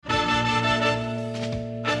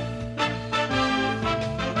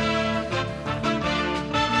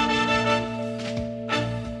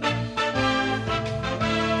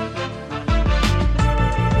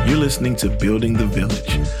listening to Building the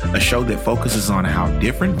Village, a show that focuses on how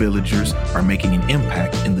different villagers are making an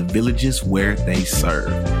impact in the villages where they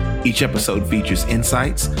serve. Each episode features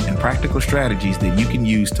insights and practical strategies that you can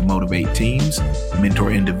use to motivate teams,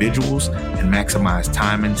 mentor individuals, and maximize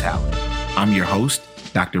time and talent. I'm your host,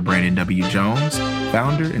 Dr. Brandon W. Jones,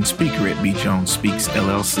 founder and speaker at B. Jones Speaks,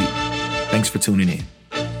 LLC. Thanks for tuning in.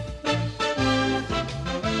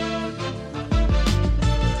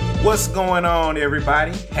 What's going on,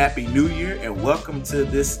 everybody? Happy New Year and welcome to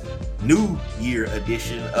this New Year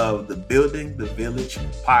edition of the Building the Village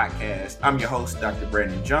podcast. I'm your host, Dr.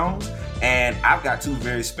 Brandon Jones, and I've got two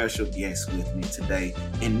very special guests with me today,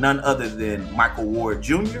 and none other than Michael Ward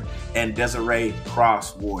Jr. and Desiree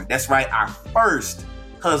Cross Ward. That's right, our first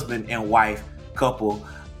husband and wife couple.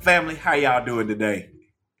 Family, how y'all doing today?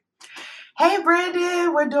 Hey,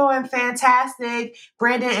 Brandon, we're doing fantastic.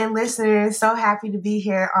 Brandon and listeners, so happy to be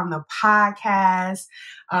here on the podcast.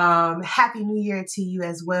 Happy New Year to you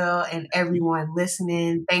as well and everyone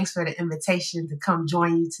listening. Thanks for the invitation to come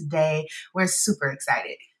join you today. We're super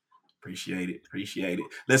excited. Appreciate it.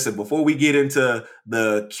 Listen, before we get into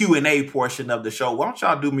the Q&A portion of the show, why don't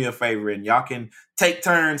y'all do me a favor and y'all can take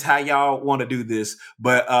turns how y'all want to do this.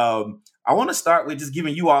 But I want to start with just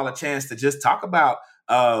giving you all a chance to just talk about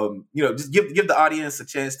just give the audience a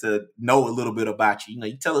chance to know a little bit about you.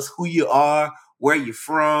 You tell us who you are, where you're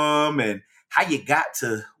from, and how you got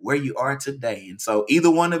to where you are today. And so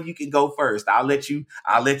either one of you can go first. I'll let you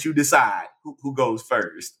decide who goes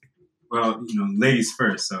first. Well, ladies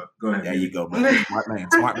first. So go ahead. There you go, man.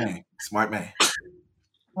 Smart man.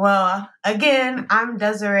 Well, again, I'm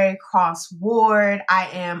Desiree Cross Ward. I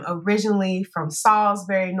am originally from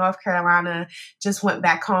Salisbury, North Carolina. Just went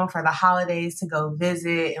back home for the holidays to go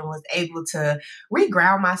visit and was able to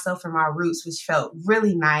reground myself in my roots, which felt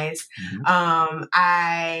really nice. Mm-hmm.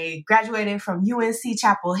 I graduated from UNC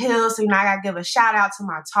Chapel Hill, so I got to give a shout out to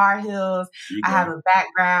my Tar Heels. I have a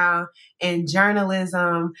background in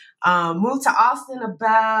journalism. Moved to Austin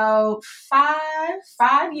about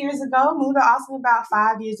five years ago.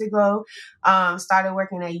 Started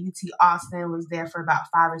working at UT Austin, was there for about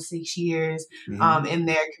 5 or 6 years in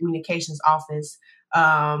their communications office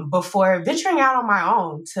before venturing out on my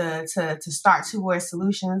own to start Two Word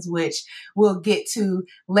Solutions, which we'll get to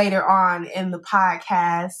later on in the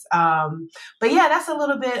podcast. But yeah, that's a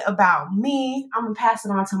little bit about me. I'm going to pass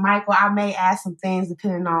it on to Michael. I may add some things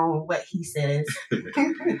depending on what he says.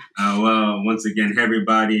 Well, once again, hey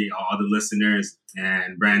everybody, all the listeners,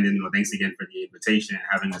 and Brandon, thanks again for the invitation and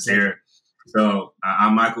having us here. So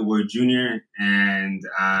I'm Michael Ward Jr., and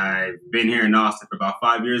I've been here in Austin for about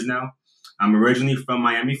 5 years now. I'm originally from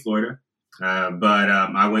Miami, Florida, but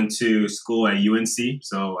I went to school at UNC,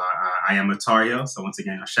 so I am a Tar Heel. So once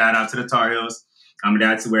again, a shout out to the Tar Heels.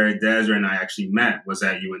 That's where Desiree and I actually met, was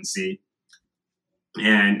at UNC.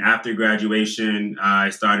 And after graduation, I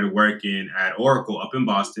started working at Oracle up in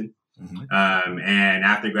Boston. Mm-hmm. And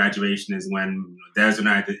after graduation is when Desiree and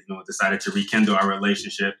I decided to rekindle our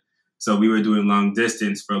relationship. So we were doing long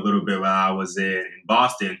distance for a little bit while I was in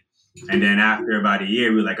Boston. And then after about a year,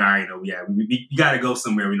 we were like, all right, we got to go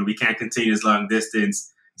somewhere. We can't continue this long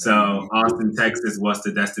distance. So Austin, Texas was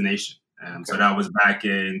the destination. So that was back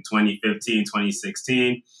in 2015,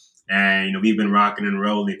 2016. And, we've been rocking and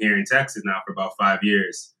rolling here in Texas now for about 5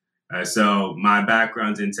 years. So my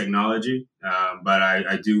background's in technology, but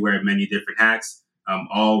I do wear many different hats,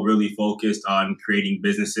 all really focused on creating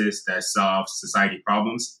businesses that solve society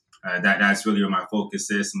problems. That's really where my focus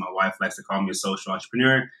is. My wife likes to call me a social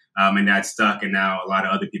entrepreneur, and that's stuck. And now a lot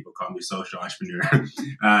of other people call me a social entrepreneur.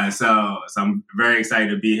 So I'm very excited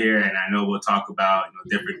to be here. And I know we'll talk about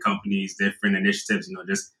different companies, different initiatives,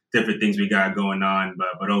 just different things we got going on.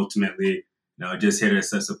 But ultimately, just here to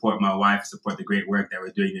support my wife, support the great work that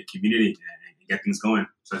we're doing in the community and get things going.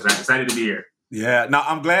 So I'm excited to be here. Yeah, no,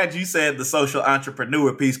 I'm glad you said the social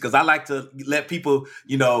entrepreneur piece because I like to let people,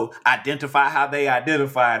 identify how they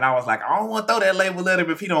identify. And I was like, I don't want to throw that label at him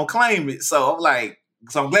if he don't claim it. So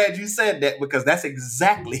I'm glad you said that because that's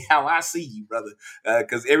exactly how I see you, brother.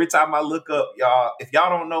 Because every time I look up, y'all, if y'all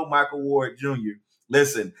don't know Michael Ward Jr.,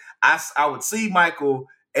 listen, I would see Michael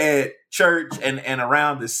at church and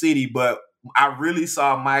around the city, but I really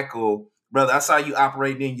saw Michael, brother. I saw you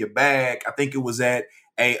operating in your bag. I think it was at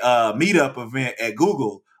a meetup event at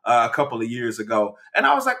Google a couple of years ago. And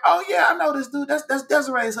I was like, oh yeah, I know this dude. That's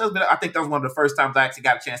Desiree's husband. I think that was one of the first times I actually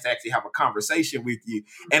got a chance to actually have a conversation with you.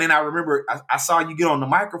 And then I remember I saw you get on the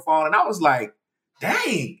microphone and I was like,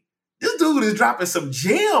 dang, this dude is dropping some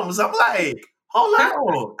gems. I'm like, hold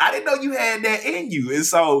on. I didn't know you had that in you. And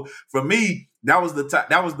so for me, that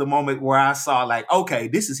was the moment where I saw like, okay,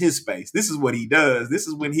 this is his space. This is what he does. This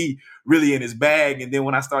is when he really in his bag. And then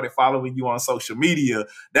when I started following you on social media,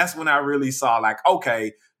 that's when I really saw like,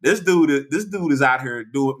 okay, this dude is out here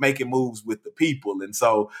making moves with the people. And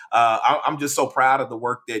so I'm just so proud of the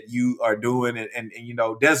work that you are doing. And you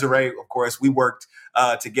know, Desiree, of course, we worked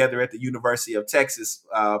together at the University of Texas.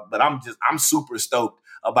 But I'm super stoked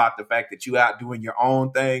about the fact that you out doing your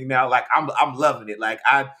own thing now. Like I'm loving it. Like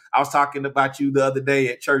I was talking about you the other day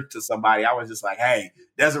at church to somebody. I was just like, hey,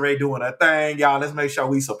 Desiree doing her thing, y'all. Let's make sure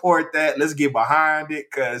we support that. Let's get behind it,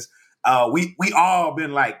 because we all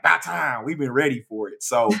been like, about time. We've been ready for it.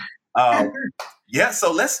 So yeah.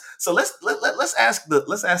 So let's ask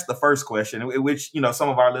the first question, which, you know, some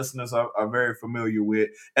of our listeners are very familiar with,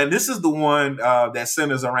 and this is the one that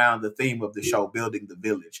centers around the theme of the show, building the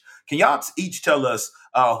village. Can y'all each tell us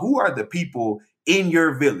who are the people in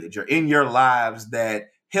your village or in your lives that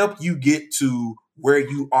help you get to where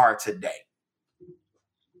you are today?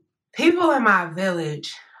 People in my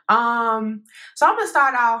village. So I'm going to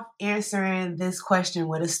start off answering this question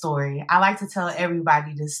with a story. I like to tell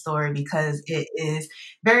everybody this story because it is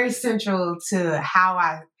very central to how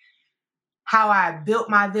I built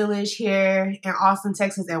my village here in Austin,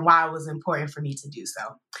 Texas, and why it was important for me to do so.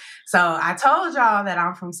 So I told y'all that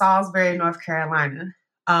I'm from Salisbury, North Carolina.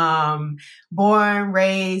 Born,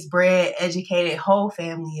 raised, bred, educated, whole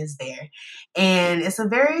family is there. And it's a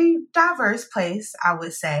very diverse place, I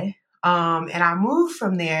would say. And I moved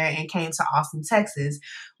from there and came to Austin, Texas,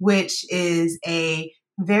 which is a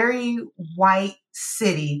very white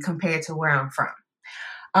city compared to where I'm from.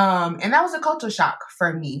 And that was a culture shock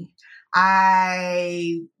for me.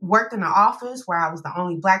 I worked in an office where I was the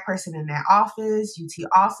only Black person in that office. UT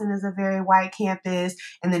Austin is a very white campus,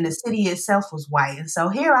 and then the city itself was white. And so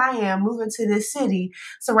here I am moving to this city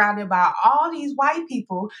surrounded by all these white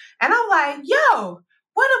people. And I'm like, yo,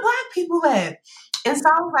 where the Black people at? And so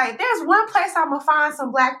I was like, there's one place I'm going to find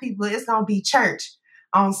some Black people. It's going to be church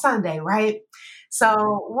on Sunday, right?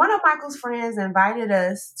 So one of Michael's friends invited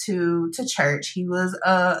us to church. He was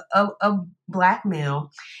a Black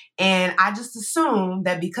male. And I just assumed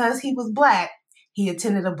that because he was Black, he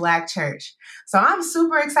attended a Black church. So I'm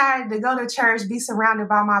super excited to go to church, be surrounded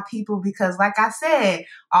by my people, because like I said,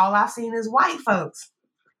 all I've seen is white folks.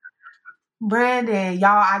 Brandon,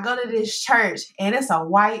 y'all, I go to this church and it's a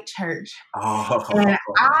white church. Oh. And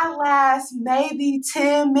I last maybe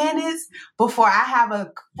 10 minutes before I have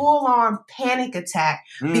a full-on panic attack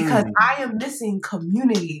because I am missing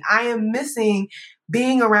community. I am missing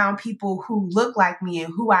being around people who look like me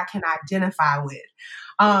and who I can identify with.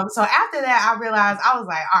 So after that, I realized, I was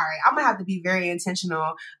like, all right, I'm going to have to be very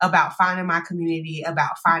intentional about finding my community,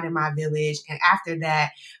 about finding my village. And after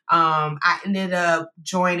that, I ended up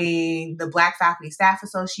joining the Black Faculty Staff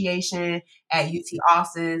Association at UT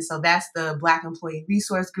Austin. So that's the Black employee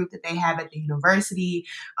resource group that they have at the university.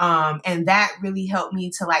 And that really helped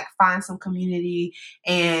me to like find some community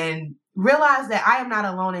and realize that I am not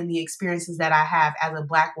alone in the experiences that I have as a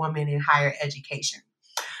Black woman in higher education.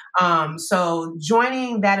 So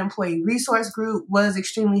joining that employee resource group was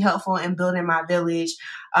extremely helpful in building my village.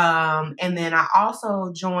 And then I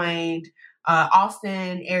also joined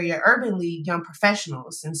Austin Area Urban League Young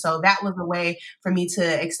Professionals. And so that was a way for me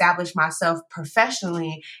to establish myself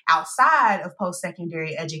professionally outside of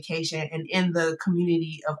post-secondary education and in the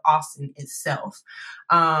community of Austin itself.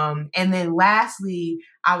 And then lastly,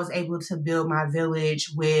 I was able to build my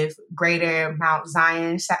village with Greater Mount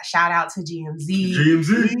Zion. Shout out to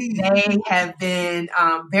GMZ. They have been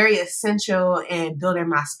very essential in building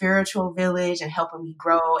my spiritual village and helping me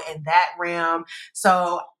grow in that realm.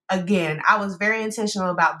 So again, I was very intentional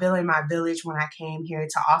about building my village when I came here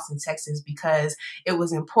to Austin, Texas, because it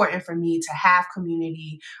was important for me to have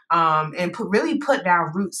community and really put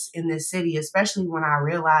down roots in this city, especially when I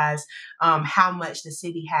realized how much the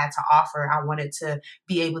city had to offer. I wanted to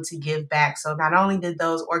be able to give back. So not only did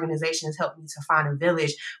those organizations help me to find a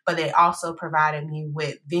village, but they also provided me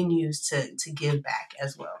with venues to give back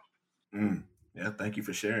as well. Yeah, thank you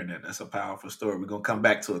for sharing that. That's a powerful story. We're going to come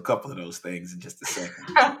back to a couple of those things in just a second.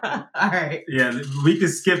 All right. Yeah, we can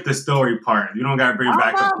skip the story part. You don't got to bring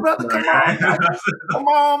back up brother. Come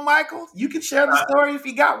on, Michael. You can share the story if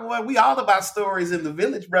you got one. We all about stories in the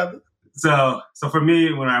village, brother. So for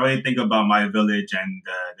me, when I really think about my village and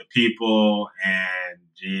the people and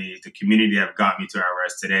the community that have got me to where I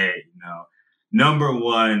was today, number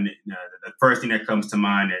one, the first thing that comes to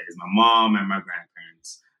mind is my mom and my grandparents.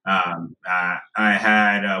 I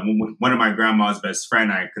had one of my grandma's best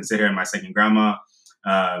friend. I consider her my second grandma.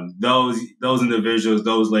 Those individuals,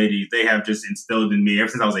 those ladies, they have just instilled in me ever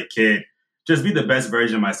since I was a kid, just be the best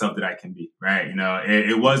version of myself that I can be, right?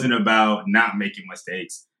 It wasn't about not making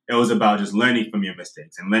mistakes. It was about just learning from your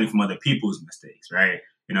mistakes and learning from other people's mistakes, right?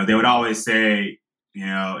 They would always say,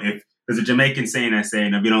 if there's a Jamaican saying that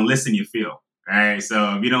saying, if you don't listen, you feel, right?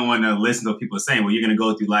 So if you don't want to listen to what people are saying, well, you're going to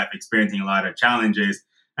go through life experiencing a lot of challenges.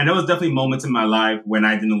 And there was definitely moments in my life when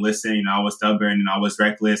I didn't listen, I was stubborn and I was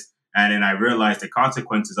reckless. And then I realized the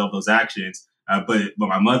consequences of those actions. But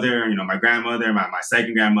my mother, my grandmother, my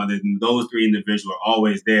second grandmother, those three individuals were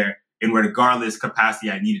always there in regardless capacity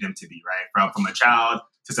I needed them to be, right? From a child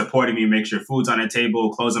to supporting me, make sure food's on the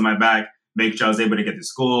table, clothes on my back, make sure I was able to get to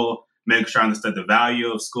school, make sure I understood the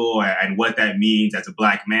value of school and what that means as a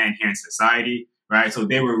Black man here in society, right? So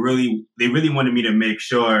they really wanted me to make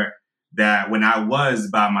sure that when I was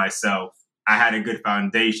by myself, I had a good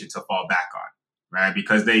foundation to fall back on, right?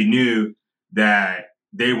 Because they knew that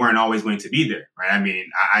they weren't always going to be there, right? I mean,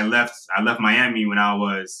 I left Miami when I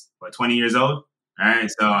was 20 years old, right?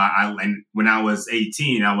 So and when I was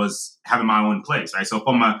 18, I was having my own place, right? So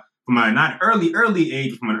from a not early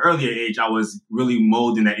age, from an earlier age, I was really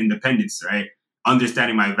molding that independence, right?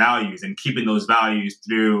 Understanding my values and keeping those values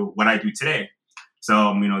through what I do today.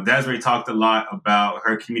 So, Desiree talked a lot about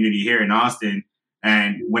her community here in Austin.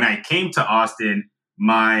 And when I came to Austin,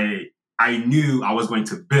 I knew I was going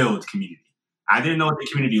to build community. I didn't know what the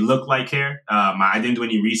community looked like here. I didn't do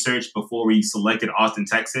any research before we selected Austin,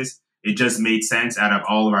 Texas. It just made sense out of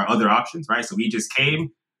all of our other options, right? So we just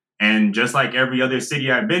came, and just like every other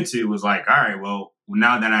city I've been to, it was like, all right, well,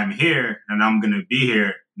 now that I'm here and I'm going to be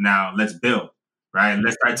here, now let's build, right?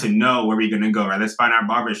 Let's start to know where we're going to go, right? Let's find our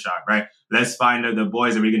barbershop, right? Let's find the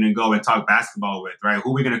boys that we're going to go and talk basketball with, right?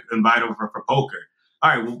 Who are we going to invite over for poker? All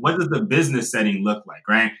right, well, what does the business setting look like,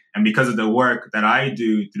 right? And because of the work that I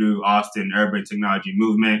do through Austin Urban Technology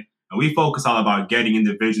Movement, we focus all about getting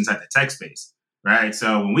individuals at the tech space, right?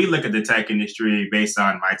 So when we look at the tech industry based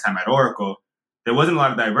on my time at Oracle, there wasn't a lot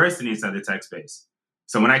of diversity inside the tech space.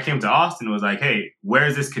 So when I came to Austin, it was like, hey,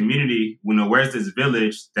 where's this community? Where's this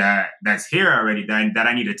village that's here already that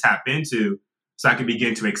I need to tap into so I can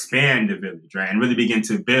begin to expand the village, right? And really begin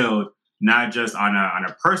to build not just on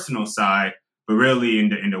a personal side, but really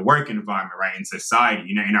in the work environment, right? In society,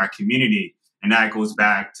 in our community. And that goes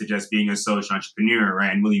back to just being a social entrepreneur,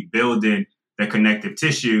 right? And really building the connective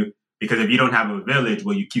tissue, because if you don't have a village,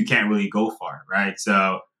 well, you can't really go far, right?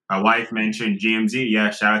 So my wife mentioned GMZ. Yeah,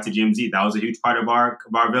 shout out to GMZ. That was a huge part of our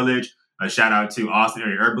village. A shout out to Austin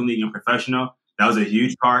Area Urban League and Professional. That was a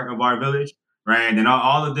huge part of our village, right? And then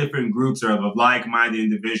all the different groups of like-minded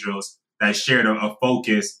individuals that shared a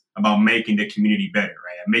focus about making the community better,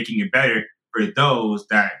 right? And making it better for those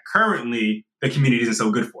that currently the community isn't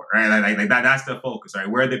so good for, right? Like that's the focus, right?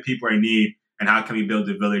 Where are the people in need and how can we build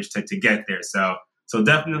the village to get there? So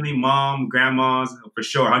definitely mom, grandmas, for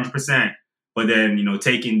sure, 100%. But then,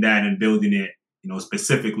 taking that and building it,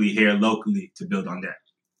 specifically here locally to build on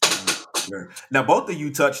that. Now, both of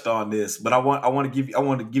you touched on this, but I want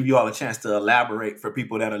to give you all a chance to elaborate for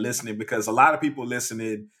people that are listening, because a lot of people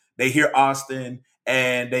listening, they hear Austin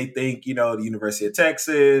and they think, the University of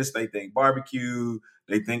Texas, they think barbecue,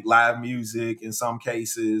 they think live music in some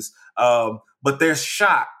cases, but they're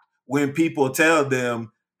shocked when people tell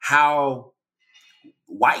them how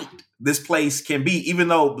white this place can be. Even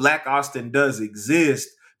though Black Austin does exist,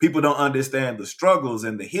 people don't understand the struggles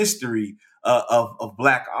and the history of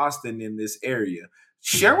Black Austin in this area.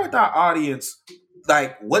 Share with our audience,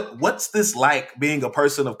 like, what's this like being a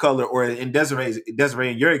person of color, or in Desiree,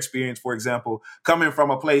 in your experience, for example, coming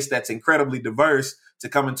from a place that's incredibly diverse to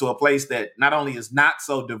coming to a place that not only is not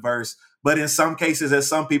so diverse, but in some cases, as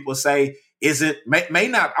some people say, may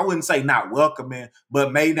not, I wouldn't say not welcoming,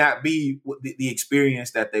 but may not be the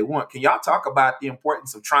experience that they want. Can y'all talk about the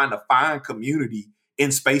importance of trying to find community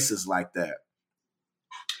in spaces like that?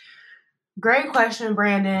 Great question,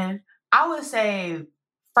 Brandon. I would say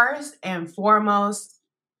first and foremost,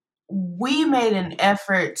 we made an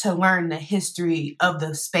effort to learn the history of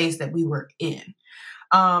the space that we were in.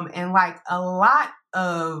 And like a lot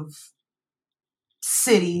of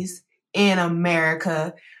cities in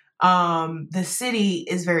America, the city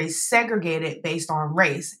is very segregated based on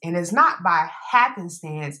race, and it's not by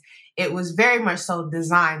happenstance. It was very much so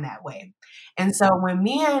designed that way. And so when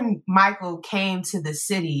me and Michael came to the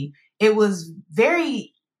city, it was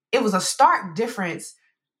a stark difference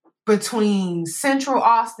between Central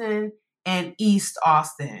Austin and East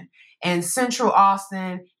Austin. and Central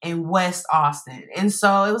Austin and West Austin. And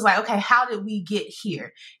so it was like, okay, how did we get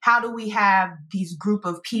here? How do we have these group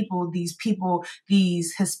of people,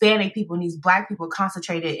 these Hispanic people and these Black people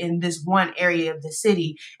concentrated in this one area of the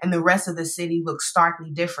city, and the rest of the city looks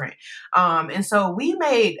starkly different? And so we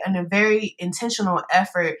made a very intentional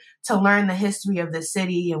effort to learn the history of the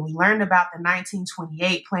city, and we learned about the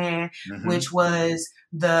 1928 plan, which was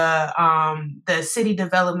the city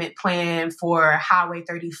development plan for Highway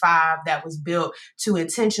 35 that was built to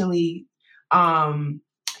intentionally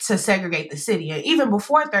to segregate the city. And even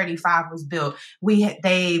before 35 was built,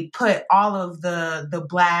 they put all of the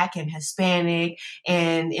Black and Hispanic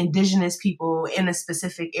and indigenous people in a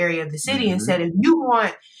specific area of the city and said, if you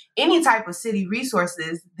want any type of city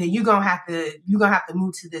resources, then you're gonna have to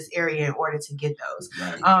move to this area in order to get those.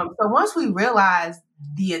 Right. So once we realized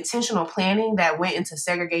the intentional planning that went into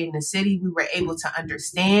segregating the city, we were able to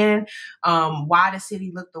understand why the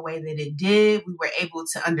city looked the way that it did. We were able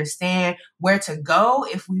to understand where to go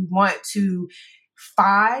if we want to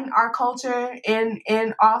find our culture in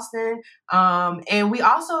Austin. And we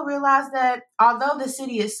also realized that although the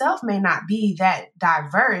city itself may not be that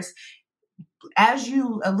diverse, as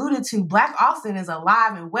you alluded to, Black Austin is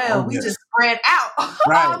alive and well. We just spread out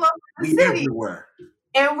all over the city. Everywhere.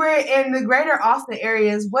 And we're in the greater Austin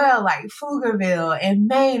area as well, like Pflugerville and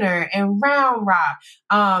Manor and Round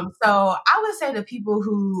Rock. So I would say to people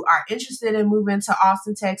who are interested in moving to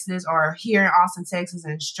Austin, Texas, or here in Austin, Texas,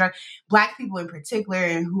 and Black people in particular,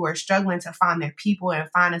 and who are struggling to find their people and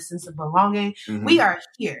find a sense of belonging, we are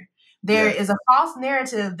here. There is a false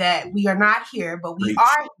narrative that we are not here, but we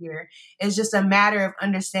are here. It's just a matter of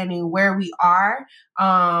understanding where we are.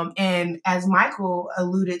 And as Michael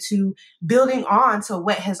alluded to, building on to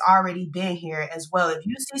what has already been here as well. If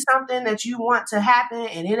you see something that you want to happen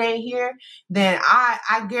and it ain't here, then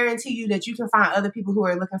I guarantee you that you can find other people who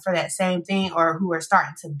are looking for that same thing, or who are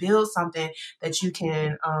starting to build something that you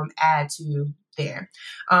can add to there.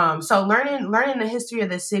 So learning the history of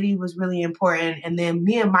the city was really important. And then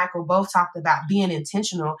me and Michael both talked about being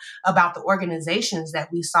intentional about the organizations that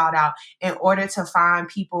we sought out in order to find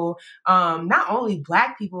people, not only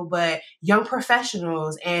Black people, but young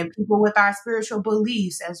professionals and people with our spiritual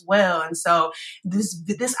beliefs as well. And so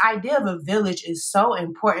this idea of a village is so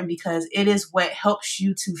important because it is what helps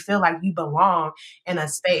you to feel like you belong in a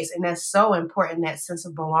space. And that's so important, that sense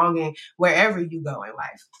of belonging wherever you go in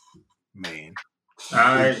life. Man,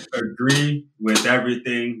 I agree with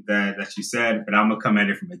everything that you said, but I'm gonna come at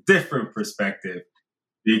it from a different perspective.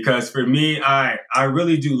 Because for me, I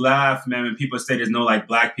really do laugh, man, when people say there's no like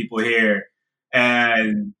Black people here,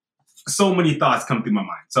 and so many thoughts come through my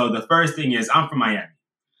mind. So the first thing is, I'm from Miami,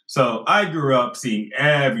 so I grew up seeing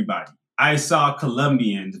everybody. I saw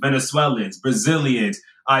Colombians, Venezuelans, Brazilians.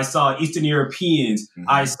 I saw Eastern Europeans.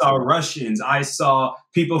 I saw Russians. I saw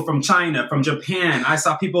people from China, from Japan. I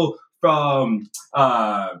saw people from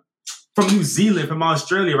New Zealand, from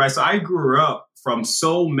Australia, right? So I grew up from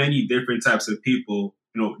so many different types of people,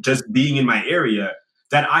 just being in my area,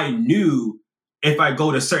 that I knew if I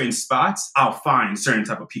go to certain spots, I'll find certain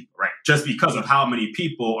type of people, right? Just because of how many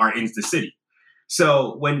people are in the city.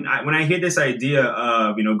 So when I hear this idea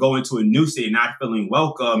of, going to a new city, not feeling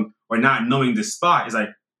welcome or not knowing the spot, it's like,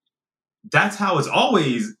 that's how it's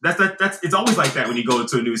always, it's always like that when you go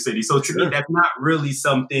to a new city. So to me, that's not really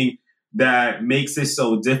something that makes it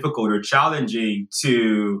so difficult or challenging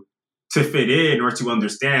to fit in or to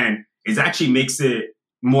understand. It actually makes it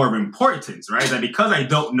more of importance, right? That because I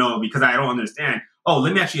don't know, because I don't understand,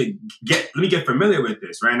 let me get familiar with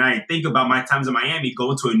this, right? And I think about my times in Miami,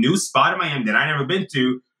 going to a new spot in Miami that I never been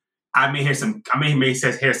to. I may hear some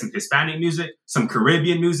Hispanic music, some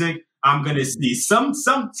Caribbean music. I'm gonna see some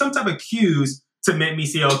type of cues to make me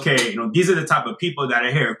say, okay, these are the type of people that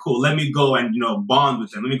are here. Cool. Let me go and, bond with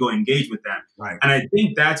them. Let me go engage with them. Right. And I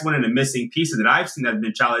think that's one of the missing pieces that I've seen that's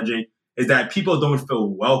been challenging, is that people don't feel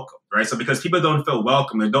welcome, right? So because people don't feel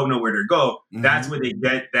welcome and don't know where to go, that's where they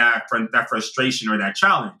get that frustration or that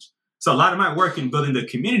challenge. So a lot of my work in building the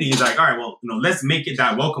community is like, all right, well, let's make it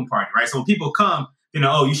that welcome party, right? So when people come,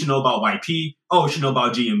 you should know about YP. Oh, you should know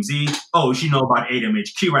about GMZ. Oh, you should know about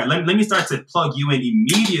AMHQ, right? Let me start to plug you in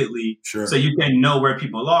immediately so you can know where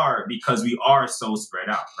people are, because we are so spread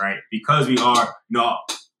out, right? Because we are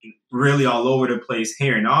really all over the place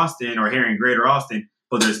here in Austin or here in Greater Austin,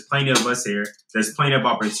 but there's plenty of us here. There's plenty of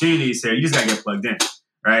opportunities here. You just got to get plugged in,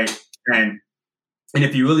 right? And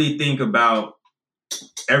if you really think about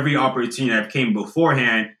every opportunity that came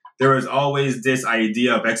beforehand, there was always this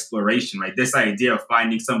idea of exploration, right? This idea of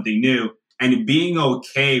finding something new and being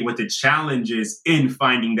okay with the challenges in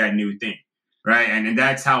finding that new thing, right? And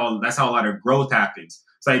that's how a lot of growth happens.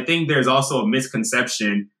 So I think there's also a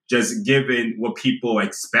misconception just given what people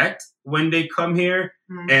expect when they come here,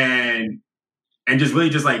 and just really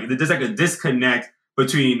just like there's like a disconnect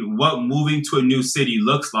between what moving to a new city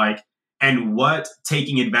looks like and what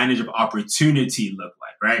taking advantage of opportunity look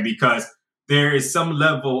like, right? Because there is some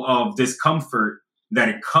level of discomfort that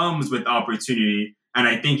it comes with opportunity. And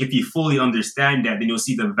I think if you fully understand that, then you'll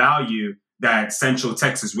see the value that Central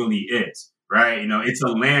Texas really is, right? It's a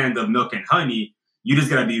land of milk and honey. You just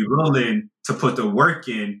got to be willing to put the work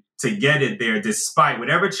in to get it there, despite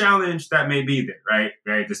whatever challenge that may be there, right?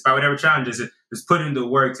 Right? Despite whatever challenges, just put in the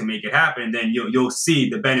work to make it happen. And then you'll see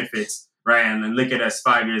the benefits, right? And then look at us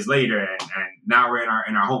 5 years later, and now we're in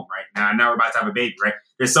our home, right? Now we're about to have a baby, right?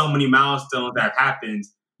 There's so many milestones that have happened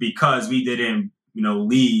because we didn't,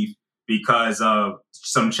 leave because of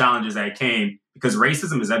some challenges that came. Because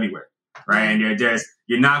racism is everywhere, right? And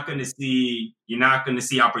you're not going to see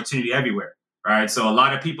opportunity everywhere, right? So a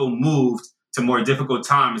lot of people moved to more difficult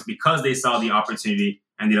times because they saw the opportunity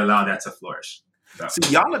and they allowed that to flourish. So.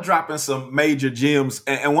 See, y'all are dropping some major gems.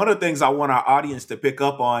 And one of the things I want our audience to pick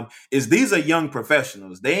up on is these are young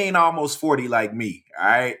professionals. They ain't almost 40 like me. All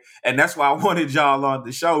right. And that's why I wanted y'all on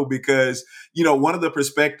the show because, one of the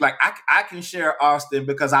perspectives, like I can share Austin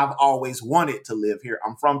because I've always wanted to live here.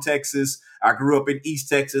 I'm from Texas. I grew up in East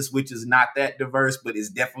Texas, which is not that diverse, but is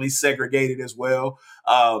definitely segregated as well.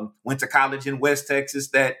 Went to college in West Texas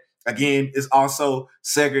that, again, is also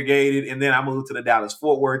segregated. And then I moved to the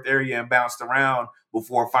Dallas-Fort Worth area and bounced around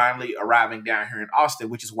before finally arriving down here in Austin,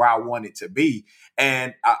 which is where I wanted to be.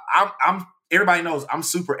 And I'm everybody knows I'm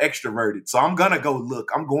super extroverted. So I'm going to go look.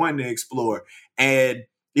 I'm going to explore. And,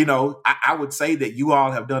 I would say that you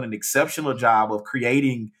all have done an exceptional job of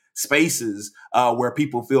creating spaces where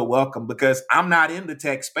people feel welcome because I'm not in the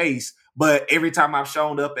tech space. But every time I've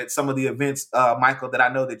shown up at some of the events, Michael, that I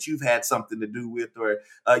know that you've had something to do with, or,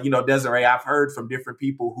 Desiree, I've heard from different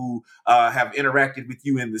people who have interacted with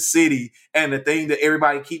you in the city. And the thing that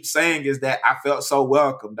everybody keeps saying is that I felt so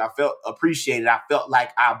welcomed. I felt appreciated. I felt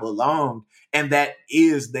like I belonged. And that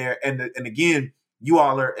is there. And again, you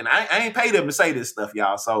all are, and I ain't paid them to say this stuff,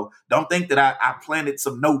 y'all. So don't think that I planted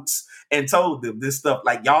some notes and told them this stuff.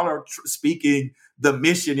 Like y'all are speaking the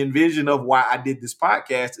mission and vision of why I did this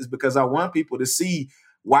podcast is because I want people to see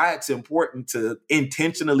why it's important to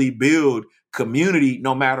intentionally build community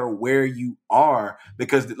no matter where you are.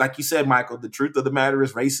 Because like you said, Michael, the truth of the matter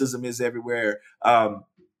is racism is everywhere.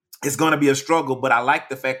 It's going to be a struggle, but I like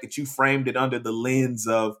the fact that you framed it under the lens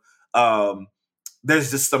of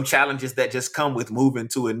there's just some challenges that just come with moving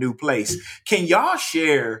to a new place. Can y'all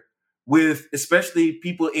share with especially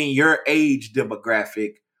people in your age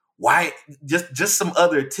demographic why just some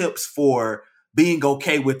other tips for being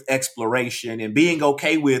okay with exploration and being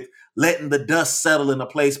okay with letting the dust settle in a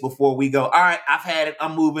place before we go, all right, I've had it,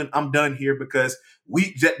 I'm moving, I'm done here? Because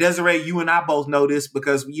Desiree, you and I both know this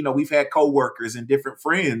because, we've had coworkers and different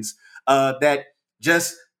friends that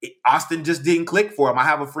Austin just didn't click for him. I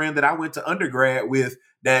have a friend that I went to undergrad with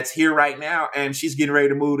that's here right now, and she's getting ready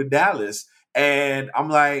to move to Dallas. And I'm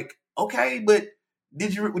like, okay, but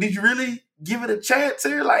did you really give it a chance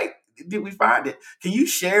here? Like, did we find it? Can you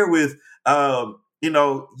share with,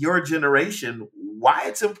 your generation why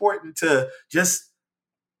it's important to just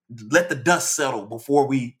let the dust settle before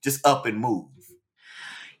we just up and move?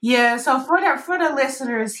 Yeah, so for the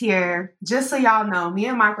listeners here, just so y'all know, me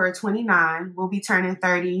and Michael are 29. We'll be turning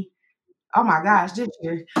 30. Oh my gosh, this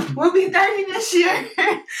year. We'll be 30 this year.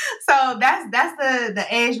 So that's the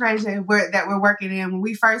age range that we're working in. When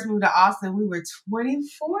we first moved to Austin, we were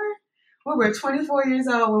 24. We were 24 years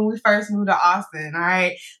old when we first moved to Austin, all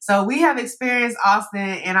right? So we have experienced Austin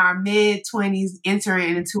in our mid-20s,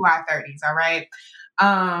 entering into our 30s, all right?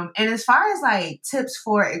 And as far as like tips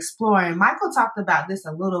for exploring, Michael talked about this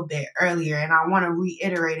a little bit earlier, and I want to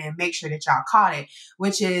reiterate and make sure that y'all caught it,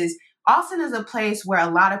 which is Austin is a place where a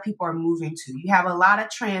lot of people are moving to. You have a lot of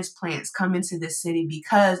transplants come into this city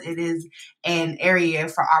because it is an area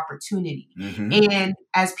for opportunity. Mm-hmm. And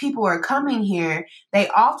as people are coming here, they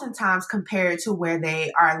oftentimes compare it to where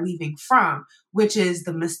they are leaving from, which is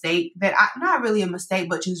the mistake that not really a mistake,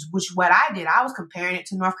 but which what I did. I was comparing it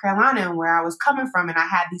to North Carolina and where I was coming from. And I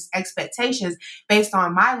had these expectations based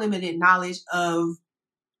on my limited knowledge of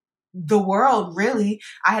the world, really.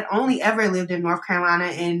 I had only ever lived in North Carolina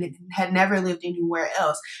and had never lived anywhere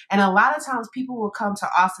else. And a lot of times people will come to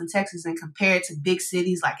Austin, Texas and compare it to big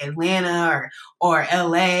cities like Atlanta or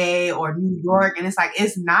LA or New York. And it's like,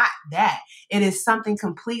 it's not that. It is something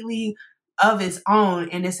completely of its own.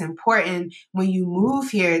 And it's important when you move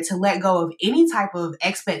here to let go of any type of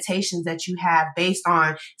expectations that you have based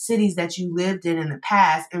on cities that you lived in the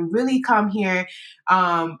past, and really come here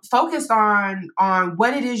focused on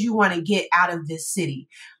what it is you want to get out of this city.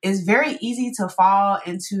 It's very easy to fall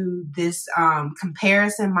into this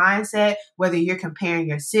comparison mindset, whether you're comparing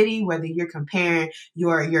your city, whether you're comparing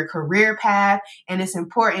your career path. And it's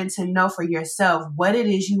important to know for yourself what it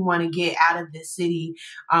is you want to get out of this city,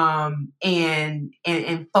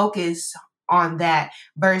 and focus on that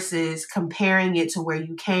versus comparing it to where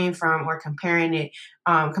you came from, or comparing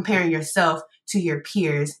yourself to your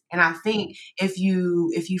peers. And I think if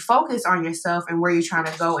you focus on yourself and where you're trying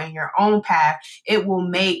to go in your own path, it will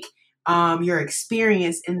make your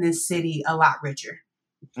experience in this city a lot richer.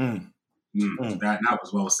 That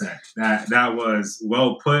was well said. That was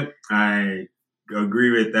well put. I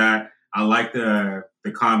agree with that. I like the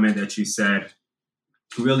comment that you said,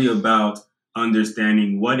 really about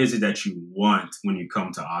understanding what is it that you want when you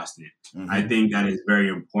come to Austin. I think that is very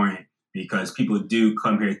important, because people do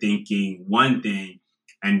come here thinking one thing,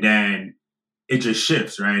 and then it just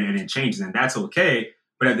shifts, right? And it changes, and that's okay.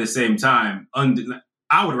 But at the same time,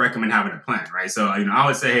 I would recommend having a plan, right? So, I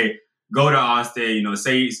would say, hey, go to Austin,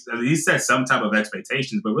 say at least set some type of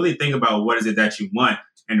expectations, but really think about what is it that you want,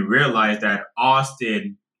 and realize that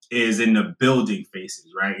Austin is in the building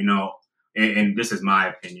phases, right? And this is my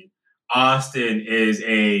opinion. Austin is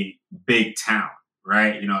a big town,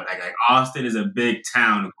 right? Like Austin is a big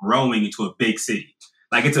town growing into a big city.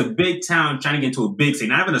 Like, it's a big town trying to get into a big city,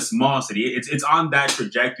 not even a small city. It's on that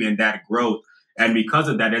trajectory and that growth. And because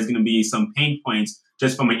of that, there's going to be some pain points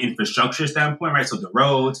just from an infrastructure standpoint, right? So the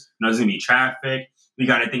roads, there's going to be traffic. We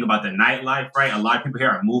got to think about the nightlife, right? A lot of people here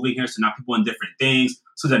are moving here, so now people in different things.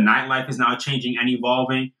 So the nightlife is now changing and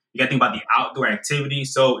evolving. You got to think about the outdoor activity.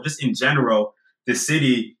 So just in general, the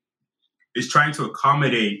city is trying to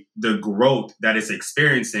accommodate the growth that it's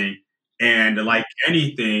experiencing. And like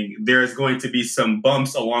anything, there's going to be some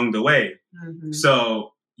bumps along the way.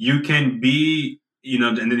 So you can be,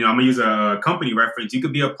 and then I'm going to use a company reference. You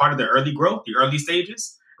could be a part of the early growth, the early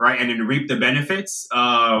stages, right? And then reap the benefits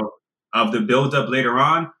of the buildup later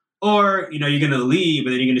on. Or, you're going to leave,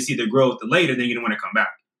 and then you're going to see the growth later, then you're going to want to come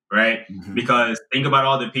back, right? Because think about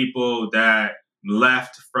all the people that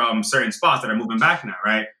left from certain spots that are moving back now,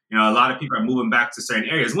 right? A lot of people are moving back to certain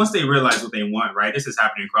areas once they realize what they want, right? This is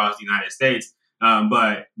happening across the United States.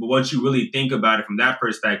 But once you really think about it from that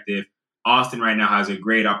perspective, Austin right now has a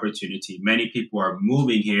great opportunity. Many people are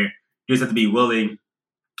moving here. You just have to be willing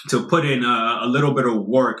to put in a little bit of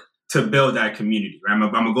work to build that community, right?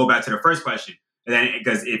 I'm going to go back to the first question. And then,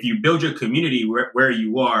 because if you build your community where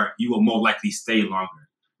you are, you will more likely stay longer,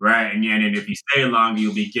 right? And if you stay longer,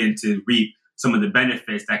 you'll begin to reap some of the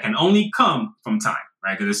benefits that can only come from time,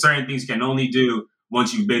 right? Because there's certain things you can only do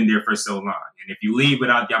once you've been there for so long. And if you leave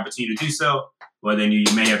without the opportunity to do so, well, then you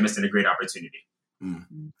may have missed a great opportunity.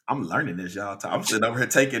 I'm learning this, y'all. I'm sitting over here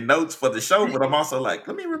taking notes for the show, but I'm also like,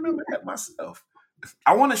 let me remember that myself.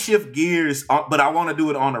 I want to shift gears, but I want to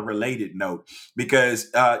do it on a related note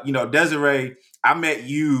because, Desiree, I met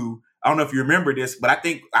you. I don't know if you remember this, but I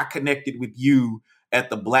think I connected with you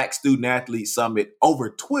at the Black Student Athlete Summit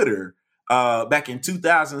over Twitter back in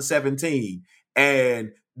 2017.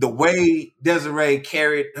 And the way Desiree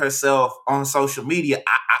carried herself on social media,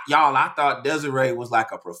 I thought Desiree was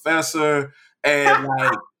like a professor and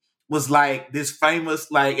was like this famous,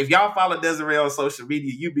 if y'all follow Desiree on social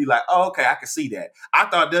media, you'd be like, oh, okay, I can see that. I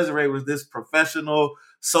thought Desiree was this professional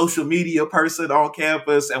social media person on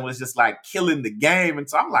campus and was just like killing the game. And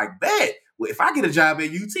so I'm like, bet. Well, if I get a job at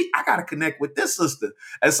UT, I got to connect with this sister.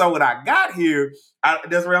 And so when I got here,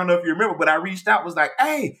 Desiree, I don't know if you remember, but I reached out, was like,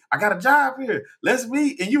 hey, I got a job here. Let's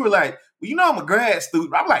meet. And you were like, well, I'm a grad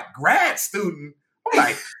student. I'm like, grad student? I'm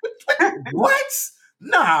like, what?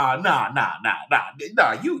 Nah.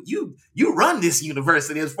 You run this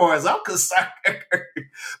university as far as I'm concerned.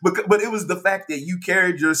 But it was the fact that you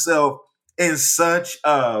carried yourself in such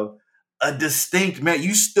a distinct manner.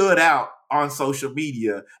 You stood out on social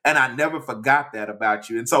media, and I never forgot that about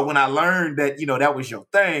you. And so when I learned that, that was your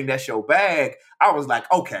thing, that's your bag, I was like,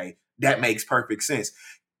 okay, that makes perfect sense.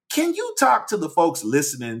 Can you talk to the folks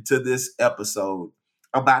listening to this episode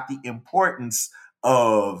about the importance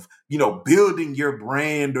of, building your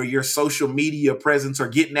brand or your social media presence or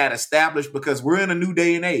getting that established? Because we're in a new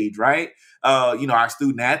day and age, right? Our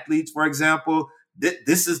student athletes, for example,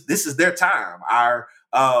 this is their time. Our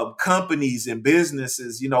companies and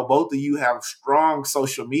businesses, both of you have strong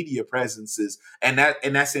social media presences, and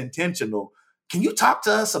that's intentional. Can you talk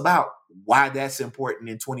to us about why that's important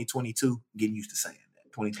in 2022? Getting used to saying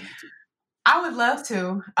that, 2022. I would love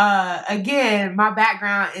to. Again, my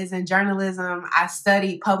background is in journalism. I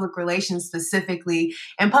studied public relations specifically,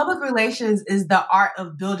 and public relations is the art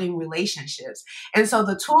of building relationships. And so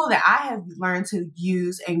the tool that I have learned to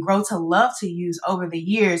use and grow to love to use over the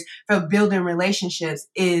years for building relationships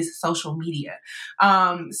is social media.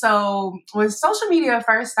 So when social media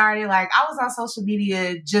first started, like I was on social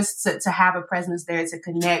media just to have a presence there to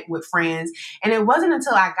connect with friends. And it wasn't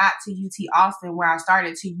until I got to UT Austin where I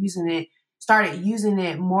started using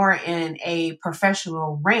it more in a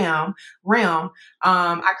professional realm.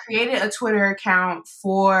 I created a Twitter account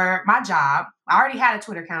for my job. I already had a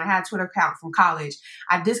Twitter account. I had a Twitter account from college.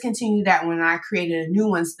 I discontinued that when I created a new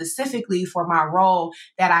one specifically for my role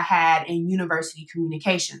that I had in university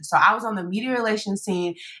communication. So I was on the media relations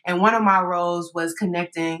team, and one of my roles was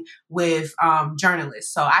connecting with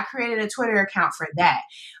journalists. So I created a Twitter account for that.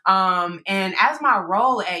 And as my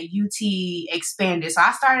role at UT expanded, so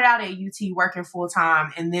I started out at UT working full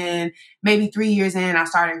time, and then maybe 3 years in, I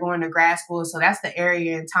started going to grad school. So that's the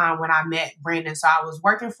area and time when I met Brandon. So I was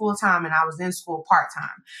working full time and I was in school part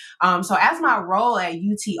time. So as my role at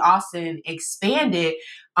UT Austin expanded,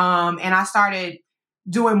 and I started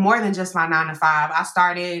doing more than just my 9 to 5. I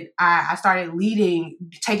started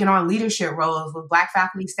taking on leadership roles with Black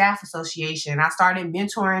Faculty Staff Association. I started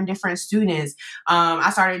mentoring different students. I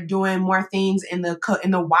started doing more things in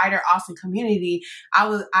the wider Austin community.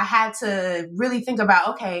 I had to really think about,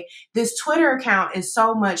 okay, this Twitter account is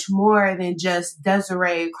so much more than just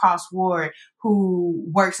Desiree Cross-Ward, who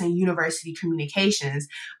works in university communications.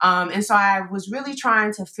 And so I was really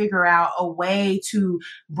trying to figure out a way to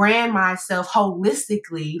brand myself holistically,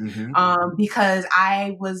 because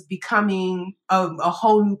I was becoming a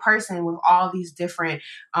whole new person with all these different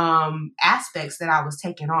aspects that I was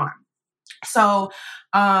taking on. So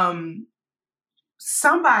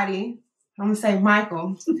somebody, I'm going to say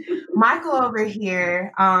Michael over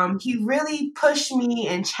here, he really pushed me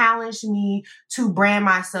and challenged me to brand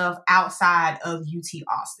myself outside of UT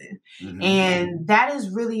Austin. Mm-hmm. And that is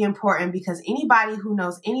really important because anybody who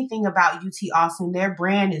knows anything about UT Austin, their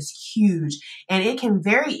brand is huge and it can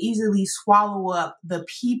very easily swallow up the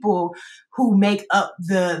people who make up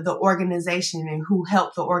the organization and who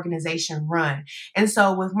help the organization run. And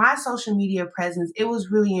so with my social media presence, it was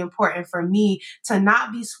really important for me to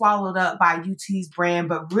not be swallowed up by UT's brand,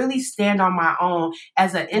 but really stand on my own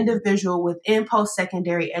as an individual within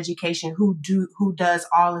post-secondary education who does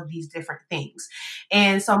all of these different things.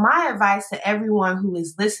 And so my advice to everyone who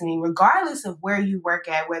is listening, regardless of where you work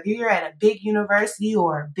at, whether you're at a big university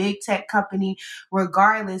or a big tech company,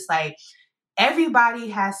 regardless, like, everybody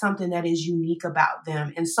has something that is unique about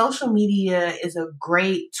them. And social media is a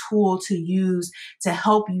great tool to use to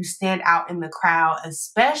help you stand out in the crowd,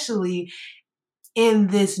 especially in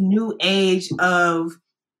this new age of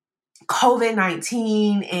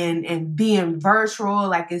COVID-19 and being virtual.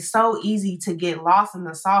 Like, it's so easy to get lost in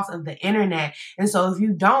the sauce of the internet. And so if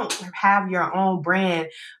you don't have your own brand,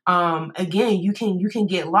 again, you can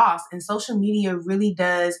get lost. And social media really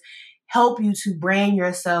does help you to brand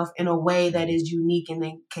yourself in a way that is unique and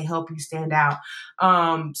then can help you stand out.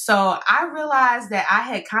 So I realized that I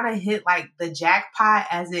had kind of hit like the jackpot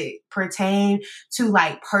as it pertained to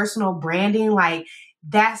like personal branding. Like,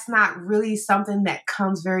 that's not really something that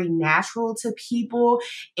comes very natural to people.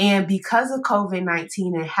 And because of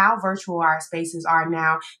COVID-19 and how virtual our spaces are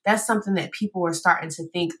now, that's something that people are starting to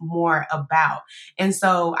think more about. And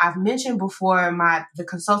so I've mentioned before the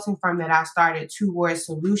consulting firm that I started, Two Word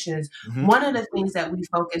Solutions. Mm-hmm. One of the things that we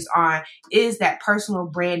focus on is that personal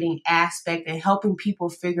branding aspect and helping people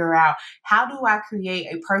figure out, how do I create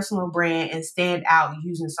a personal brand and stand out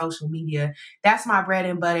using social media? That's my bread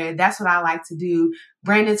and butter. That's what I like to do.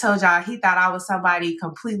 Brandon told y'all he thought I was somebody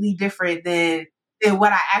completely different than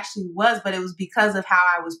what I actually was, but it was because of how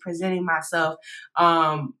I was presenting myself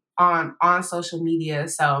on social media.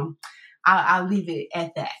 So I'll leave it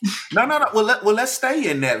at that. No. Well, let's stay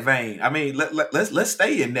in that vein. I mean, let's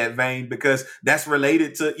stay in that vein because that's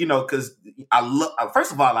related to, because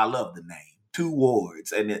first of all, I love the name. Two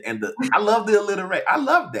Wards and I love the alliteration. I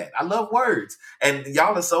love that. I love words, and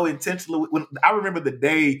y'all are so intentional. When I remember the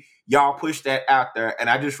day y'all pushed that out there, and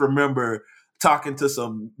I just remember talking to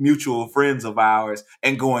some mutual friends of ours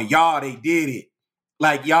and going, "Y'all, they did it!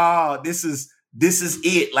 Like, y'all, this is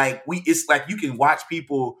it! Like, it's like you can watch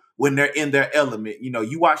people when they're in their element.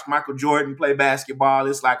 You watch Michael Jordan play basketball.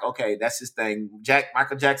 It's like, okay, that's his thing.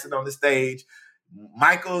 Michael Jackson on the stage,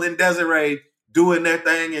 Michael and Desiree doing their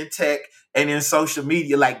thing in tech and in social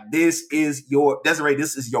media. Like, this is your Desiree.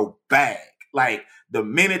 This is your bag. Like, the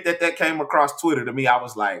minute that came across Twitter to me, I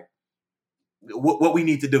was like, what we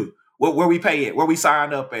need to do, where we pay it, where we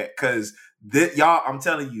sign up at, because y'all, I'm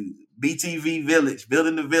telling you, BTV Village,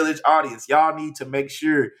 Building the Village audience, y'all need to make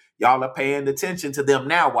sure y'all are paying attention to them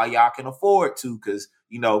now while y'all can afford to, because,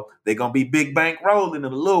 they're going to be big bank rolling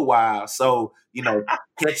in a little while. So,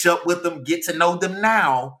 catch up with them, get to know them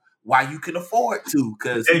now while you can afford to.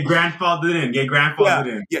 Because get grandfathered in.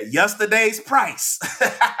 Yeah, yesterday's price.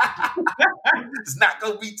 It's not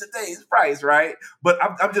going to be today's price, right? But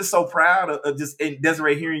I'm just so proud of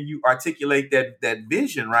Desiree, hearing you articulate that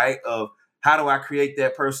vision, right, of how do I create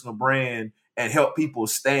that personal brand and help people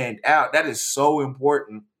stand out. That is so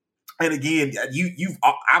important. And again,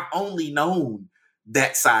 I've only known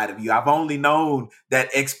that side of you. I've only known that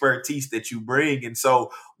expertise that you bring. And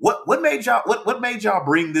so what made y'all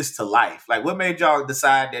bring this to life? Like, what made y'all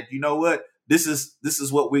decide that, what, this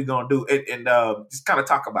is what we're going to do, and just kind of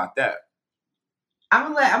talk about that.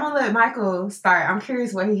 I'm gonna let Michael start. I'm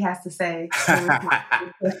curious what he has to say.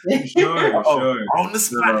 Sure. On the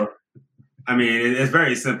spot. So, I mean, it's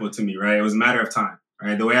very simple to me, right? It was a matter of time,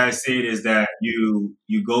 right? The way I see it is that you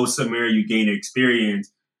go somewhere, you gain experience,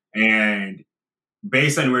 and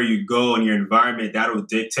based on where you go and your environment, that'll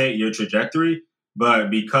dictate your trajectory.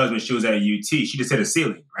 But because when she was at UT, she just hit a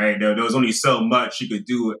ceiling, right? There was only so much she could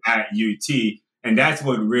do at UT. And that's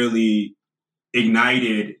what really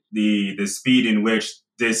ignited the speed in which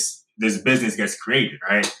this business gets created,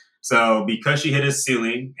 right? So because she hit a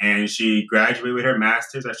ceiling and she graduated with her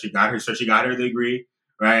master's, she got her degree,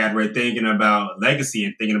 right? And we're thinking about legacy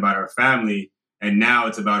and thinking about our family. And now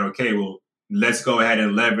it's about, okay, well, let's go ahead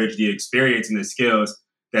and leverage the experience and the skills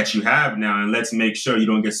that you have now, and let's make sure you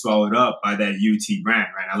don't get swallowed up by that UT brand,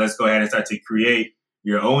 right? Now let's go ahead and start to create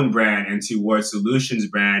your own brand and Toward Solutions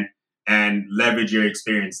brand and leverage your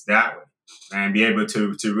experience that way and be able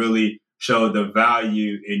to really show the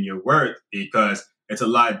value in your work, because it's a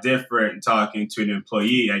lot different talking to an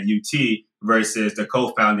employee at UT versus the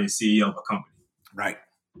co-founder and CEO of a company. Right.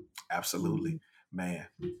 Absolutely. Man.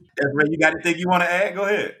 Desiree, you got anything you want to add? Go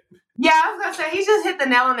ahead. Yeah, I was gonna say he just hit the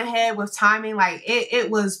nail on the head with timing. Like it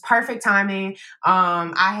was perfect timing.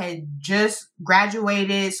 I had just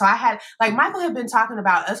graduated, so I had, like, Michael had been talking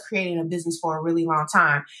about us creating a business for a really long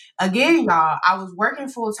time. Again, y'all, I was working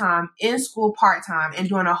full time, in school part time, and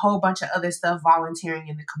doing a whole bunch of other stuff, volunteering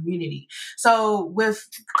in the community. So with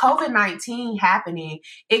COVID-19 happening,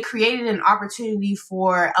 it created an opportunity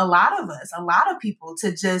for a lot of people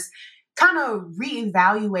to just kind of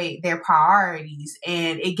reevaluate their priorities.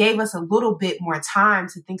 And it gave us a little bit more time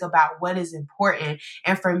to think about what is important.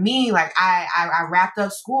 And for me, like I wrapped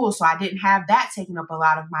up school, so I didn't have that taking up a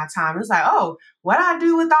lot of my time. It's like, oh, what do I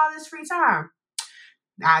do with all this free time?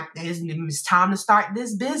 It's time to start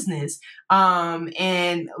this business.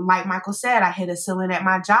 And like Michael said, I hit a ceiling at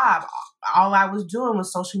my job. All I was doing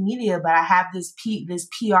was social media, but I have this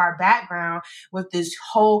PR background with this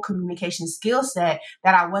whole communication skill set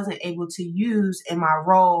that I wasn't able to use in my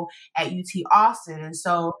role at UT Austin. And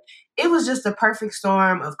so it was just a perfect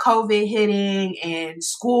storm of COVID hitting and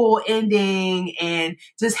school ending and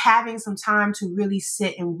just having some time to really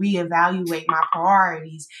sit and reevaluate my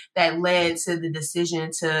priorities that led to the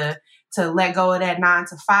decision to let go of that 9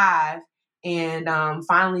 to 5 and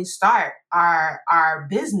finally start our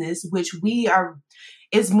business, which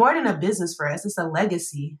it's more than a business for us. It's a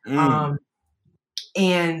legacy. And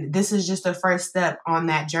this is just the first step on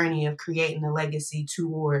that journey of creating a legacy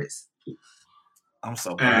towards. I'm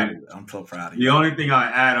so proud of you. I'm so proud of you. The only thing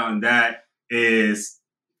I add on that is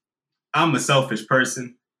I'm a selfish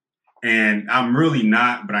person, and I'm really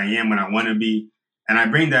not, but I am when I want to be. And I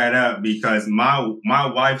bring that up because my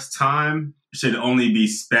wife's time should only be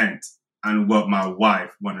spent on what my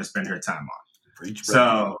wife want to spend her time on. Preach,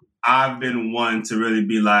 so I've been one to really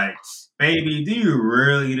be like, baby, do you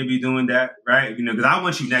really need to be doing that? Right? Because I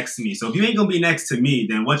want you next to me. So if you ain't going to be next to me,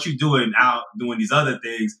 then what you doing out doing these other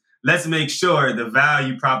things, let's make sure the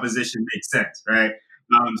value proposition makes sense, right?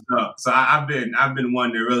 So I've been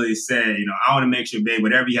one to really say, I want to make sure, babe,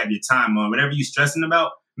 whatever you have your time on, whatever you're stressing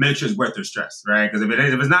about, make sure it's worth the stress, right? Because if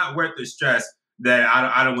it's not worth the stress, then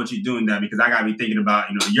I don't want you doing that, because I got to be thinking about,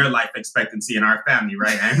 your life expectancy in our family,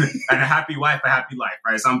 right? And a happy wife, a happy life,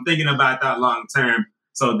 right? So I'm thinking about that long term.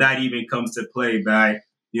 So that even comes to play by,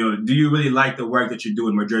 do you really like the work that you're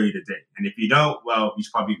doing majority of the day? And if you don't, well, you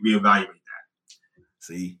should probably reevaluate that.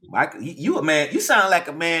 See, Michael, you a man. You sound like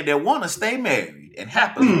a man that want to stay married and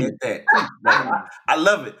happily at that. I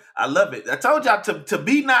love it. I love it. I told y'all to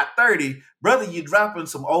be not 30, brother. You're dropping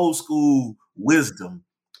some old school wisdom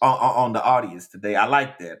on the audience today. I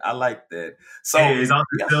like that. So it's all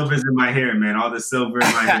the silvers in my hair, man. All the silver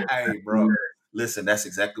in my hair. Hey, bro. Listen, that's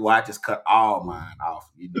exactly why I just cut all mine off.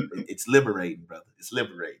 It's liberating, brother. It's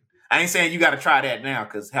liberating. I ain't saying you got to try that now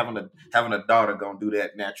because having a daughter gonna do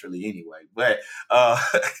that naturally anyway. But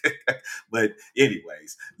but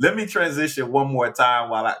anyways, let me transition one more time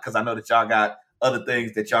because I know that y'all got other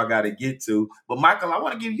things that y'all got to get to. But Michael, I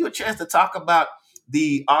want to give you a chance to talk about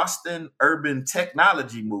the Austin Urban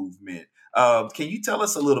Technology Movement. Can you tell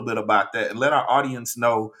us a little bit about that and let our audience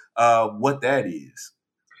know what that is?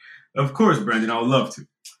 Of course, Brandon, I would love to.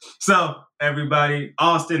 So, everybody,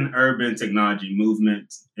 Austin Urban Technology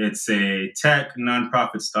Movement, it's a tech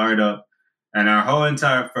nonprofit startup, and our whole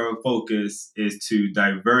entire focus is to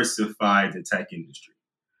diversify the tech industry.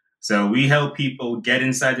 So we help people get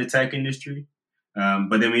inside the tech industry,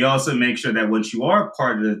 but then we also make sure that once you are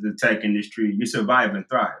part of the tech industry, you survive and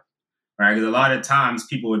thrive, right? Because a lot of times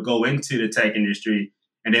people would go into the tech industry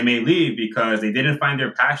and they may leave because they didn't find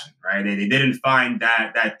their passion, right? They didn't find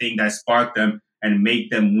that thing that sparked them and make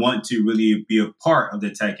them want to really be a part of the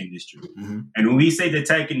tech industry. Mm-hmm. And when we say the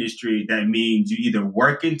tech industry, that means you either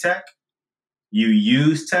work in tech, you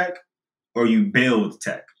use tech, or you build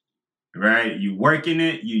tech, right? You work in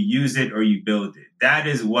it, you use it, or you build it. That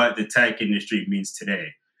is what the tech industry means today.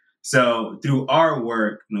 So through our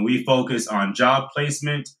work, we focus on job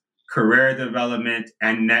placement, career development,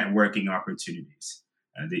 and networking opportunities.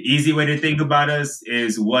 The easy way to think about us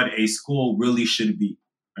is what a school really should be,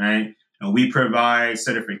 right? And we provide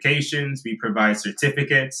certifications, we provide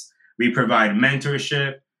certificates, we provide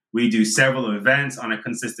mentorship. We do several events on a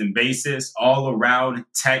consistent basis all around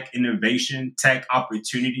tech innovation, tech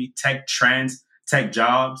opportunity, tech trends, tech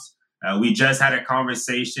jobs. We just had a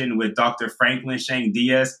conversation with Dr. Franklin Shang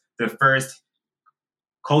Diaz, the first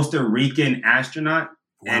Costa Rican astronaut.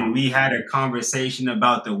 Wow. And we had a conversation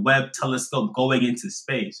about the Webb telescope going into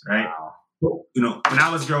space, right? Wow. When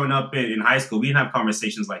I was growing up in high school, we didn't have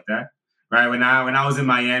conversations like that, right? When I was in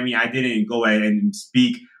Miami, I didn't go ahead and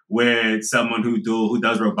speak with someone who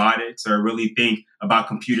does robotics or really think about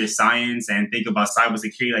computer science and think about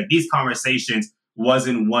cybersecurity. Like these conversations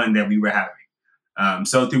wasn't one that we were having.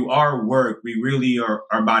 So through our work, we really are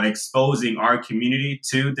about exposing our community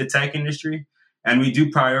to the tech industry. And we do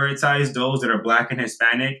prioritize those that are Black and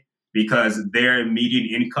Hispanic because their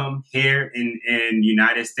median income here in the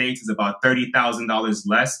United States is about $30,000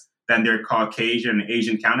 less than their Caucasian and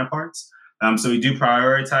Asian counterparts. So we do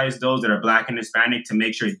prioritize those that are Black and Hispanic to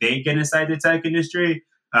make sure they get inside the tech industry,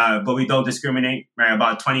 but we don't discriminate. Right?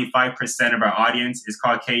 About 25% of our audience is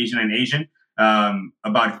Caucasian and Asian.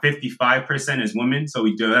 About 55% is women. So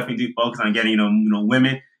we definitely do focus on getting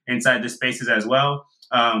women inside the spaces as well.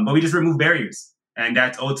 But we just remove barriers, and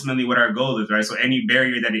that's ultimately what our goal is, right? So any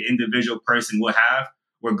barrier that an individual person will have,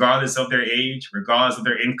 regardless of their age, regardless of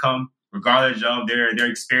their income, regardless of their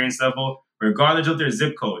experience level, regardless of their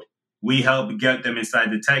zip code, we help get them inside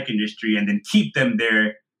the tech industry and then keep them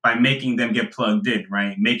there by making them get plugged in,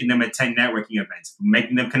 right? Making them attend networking events,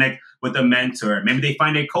 making them connect with a mentor. Maybe they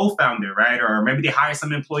find a co-founder, right? Or maybe they hire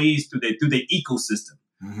some employees through the ecosystem.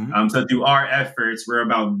 Mm-hmm. So through our efforts, we're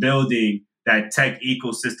about building that tech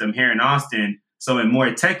ecosystem here in Austin. So when more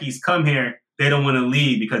techies come here, they don't want to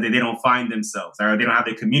leave because they don't find themselves or they don't have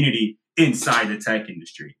the community inside the tech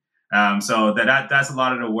industry. So that's a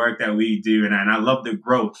lot of the work that we do, and I love the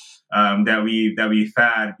growth that we've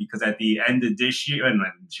had because at the end of this year and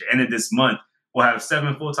end of this month, we'll have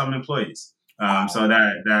 7 full-time employees. So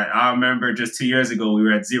that I remember just 2 years ago we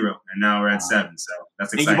were at 0, and now we're at 7. So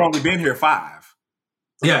that's exciting. And you've only been here 5.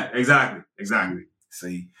 Yeah, exactly.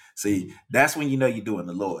 See, that's when you know you're doing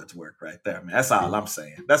the Lord's work right there, man. That's all I'm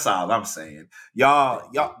saying. Y'all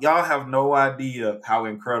have no idea how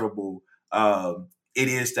incredible it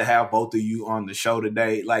is to have both of you on the show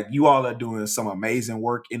today. Like you all are doing some amazing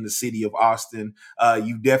work in the city of Austin.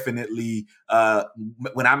 You definitely,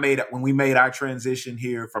 when we made our transition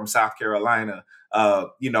here from South Carolina,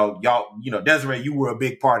 Desiree, you were a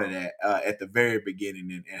big part of that at the very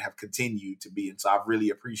beginning and have continued to be. And so I've really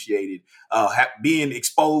appreciated being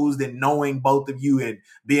exposed and knowing both of you and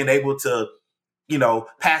being able to,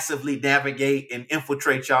 passively navigate and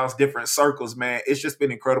infiltrate y'all's different circles, man. It's just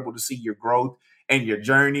been incredible to see your growth and your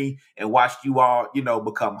journey and watch you all,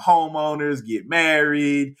 become homeowners, get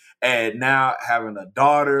married, and now having a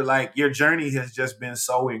daughter. Like your journey has just been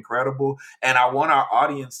so incredible. And I want our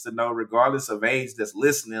audience to know, regardless of age that's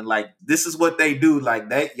listening, like this is what they do.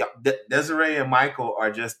 Like Desiree and Michael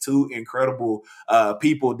are just 2 incredible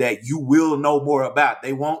people that you will know more about.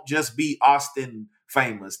 They won't just be Austin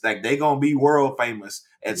famous. Like they're going to be world famous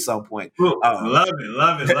at some point. Love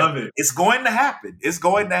it. It's going to happen.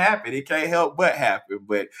 It can't help but happen.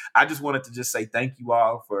 But I just wanted to just say thank you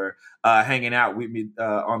all for hanging out with me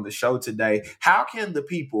on the show today. How can the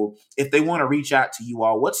people, if they want to reach out to you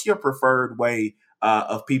all, what's your preferred way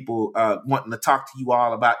of people wanting to talk to you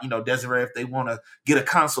all about, Desiree, if they want to get a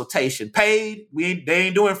consultation. Paid. They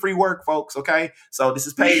ain't doing free work, folks, okay? So this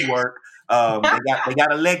is paid work. They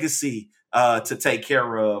got a legacy to take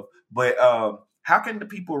care of. But how can the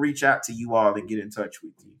people reach out to you all and get in touch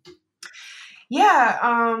with you?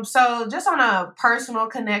 Yeah. So just on a personal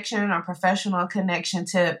connection or professional connection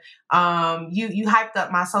tip, you hyped up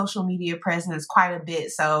my social media presence quite a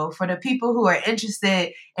bit. So for the people who are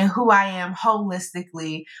interested in who I am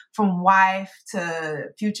holistically, from wife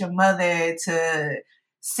to future mother to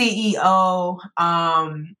CEO,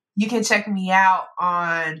 you can check me out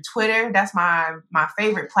on Twitter. That's my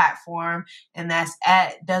favorite platform, and that's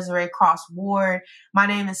at Desiree Cross Ward. My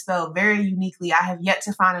name is spelled very uniquely. I have yet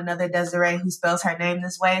to find another Desiree who spells her name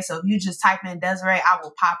this way. So if you just type in Desiree, I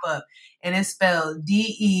will pop up, and it's spelled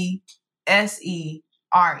Desere.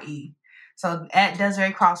 So at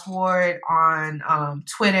Desiree Cross Ward on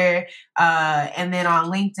Twitter, and then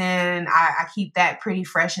on LinkedIn, I keep that pretty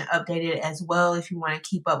fresh and updated as well. If you want to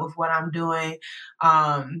keep up with what I'm doing,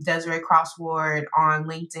 Desiree Cross Ward on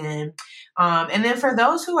LinkedIn. And then for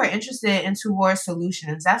those who are interested in Towards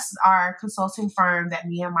Solutions, that's our consulting firm that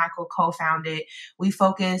me and Michael co-founded. We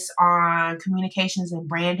focus on communications and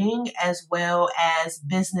branding, as well as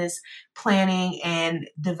business planning and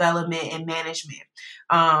development and management.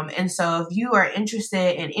 And so if you are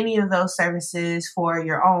interested in any of those services for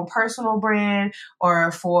your own personal brand,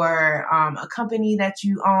 or for a company that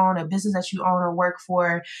you own, a business that you own or work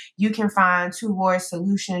for, you can find Towards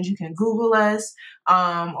Solutions. You can Google us,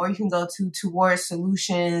 or you can go to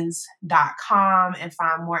towardssolutions.com and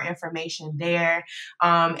find more information there.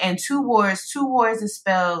 And Towards is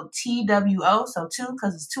spelled TWO, so two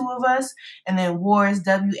because it's two of us, and then Wards,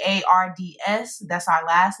 WARDS. That's our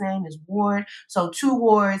last name is Ward. So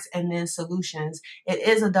Towards and then Solutions. It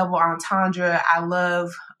is a double entendre. I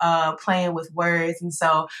love playing with words, and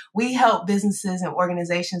so we help businesses and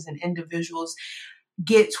organizations and individuals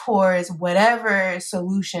get towards whatever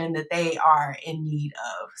solution that they are in need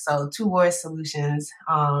of. So Towards Solutions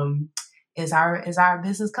is our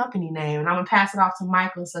business company name. And I'm going to pass it off to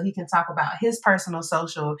Michael so he can talk about his personal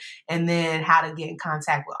social and then how to get in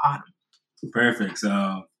contact with Autumn. Perfect.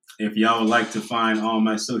 So if y'all would like to find all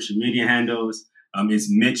my social media handles, it's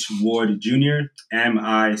Mitch Ward Jr.,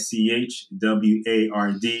 MICHWARD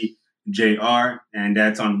and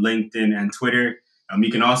that's on LinkedIn and Twitter. You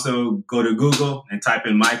can also go to Google and type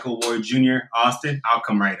in Michael Ward Jr. Austin. I'll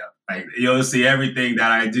come right up. Like, you'll see everything that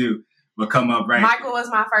I do will come up right. Michael was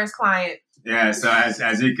my first client. Yeah, so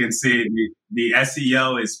as you can see, the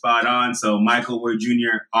SEO is spot on. So Michael Ward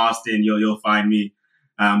Jr. Austin, you'll find me.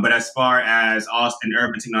 But as far as Austin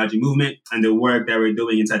Urban Technology Movement and the work that we're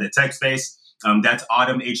doing inside the tech space, that's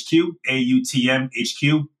Autumn HQ, AUTM HQ.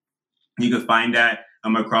 You can find that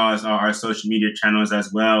across our social media channels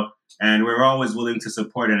as well. And we're always willing to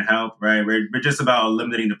support and help, right? We're just about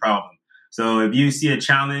eliminating the problem. So if you see a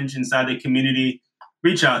challenge inside the community,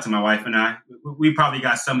 reach out to my wife and I. We probably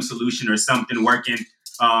got some solution or something working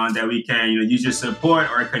that we can, use your support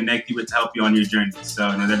or connect you with to help you on your journey. So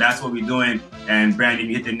that's what we're doing. And Brandon,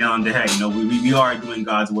 you hit the nail on the head. We are doing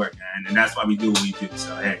God's work, man, and that's why we do what we do.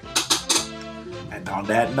 So hey. And on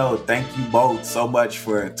that note, thank you both so much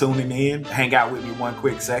for tuning in. Hang out with me one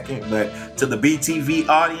quick second. But to the BTV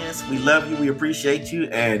audience, we love you. We appreciate you.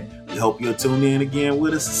 And we hope you'll tune in again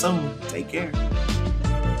with us soon. Take care.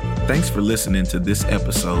 Thanks for listening to this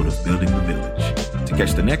episode of Building the Village. To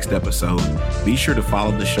catch the next episode, be sure to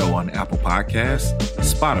follow the show on Apple Podcasts,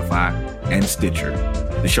 Spotify, and Stitcher.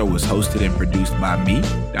 The show was hosted and produced by me,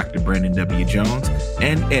 Dr. Brandon W. Jones,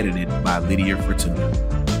 and edited by Lydia Fortuna.